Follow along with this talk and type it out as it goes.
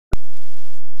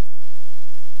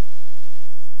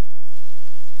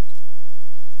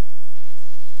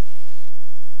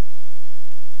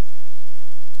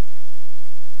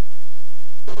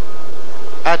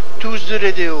tous de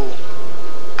l'EDO.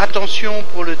 Attention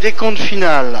pour le décompte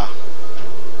final.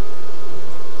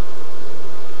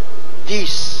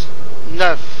 10,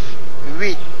 9,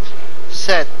 8,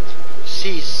 7,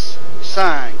 6,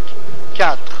 5,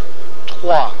 4,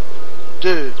 3,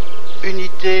 2,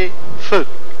 unité, feu.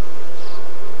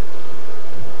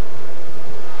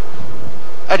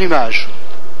 Allumage.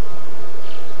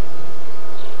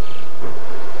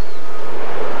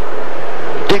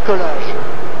 Décollage.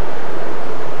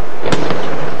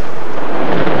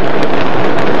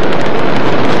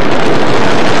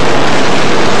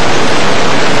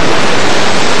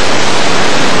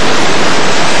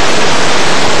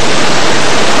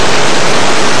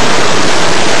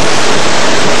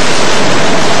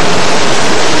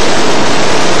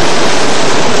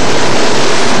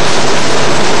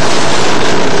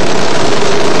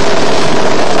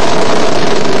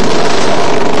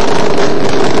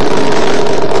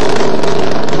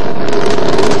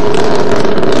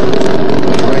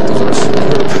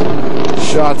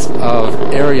 Shots of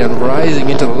Ariane rising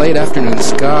into the late afternoon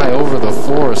sky over the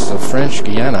forests of French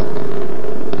Guiana.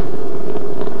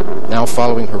 Now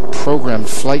following her programmed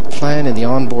flight plan in the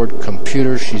onboard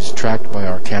computer, she's tracked by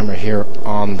our camera here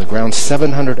on the ground.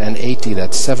 780,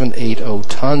 that's 780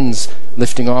 tons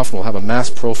lifting off. We'll have a mass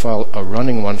profile, a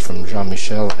running one from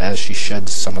Jean-Michel as she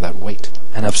sheds some of that weight.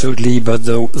 And absolutely, but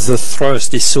the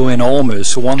thrust is so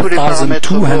enormous,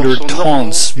 1,200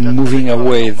 tons moving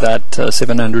away, that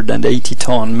 780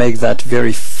 ton make that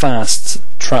very fast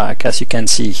track, as you can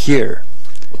see here.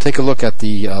 We'll take a look at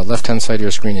the left-hand side of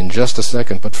your screen in just a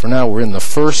second, but for now we're in the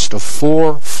first of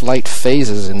 4 flight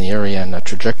phases in the Ariane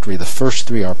trajectory. The first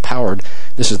 3 are powered.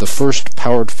 This is the first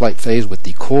powered flight phase with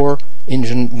the core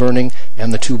engine burning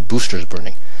and the 2 boosters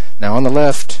burning. Now on the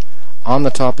left, on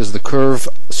the top is the curve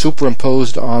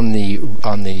superimposed on the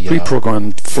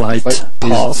pre-programmed flight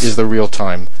path is the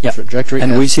real-time trajectory,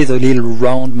 and we see the little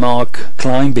round mark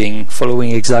climbing,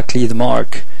 following exactly the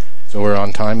mark. So we're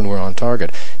on time and we're on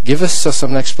target. Give us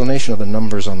some explanation of the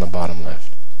numbers on the bottom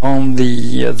left. On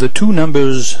the 2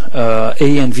 numbers, A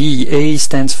and V, A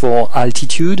stands for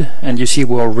altitude, and you see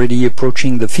we're already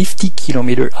approaching the 50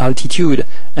 kilometer altitude,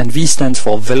 and V stands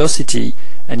for velocity,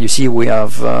 and you see we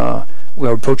are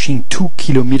approaching 2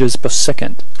 kilometers per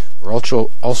second. We're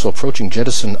also approaching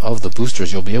jettison of the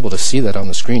boosters. You'll be able to see that on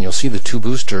the screen. You'll see the 2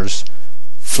 boosters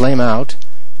flame out,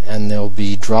 and they'll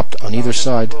be dropped on either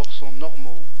side.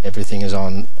 Everything is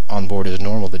on board as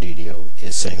normal, the DDO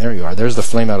is saying. There you are. There's the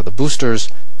flame out of the boosters.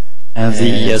 And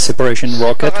the separation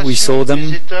rocket, we saw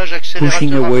them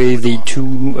pushing away the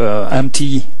 2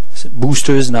 empty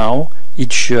boosters now.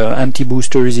 Each empty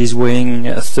booster is weighing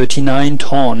 39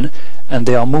 ton, and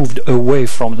they are moved away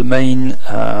from the main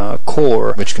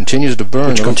core, which continues to burn.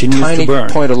 Which continues tiny to burn.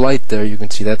 Point of light there, you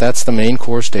can see that. That's the main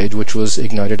core stage, which was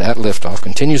ignited at liftoff.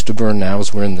 Continues to burn now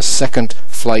as we're in the second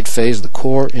flight phase, the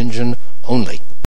core engine only.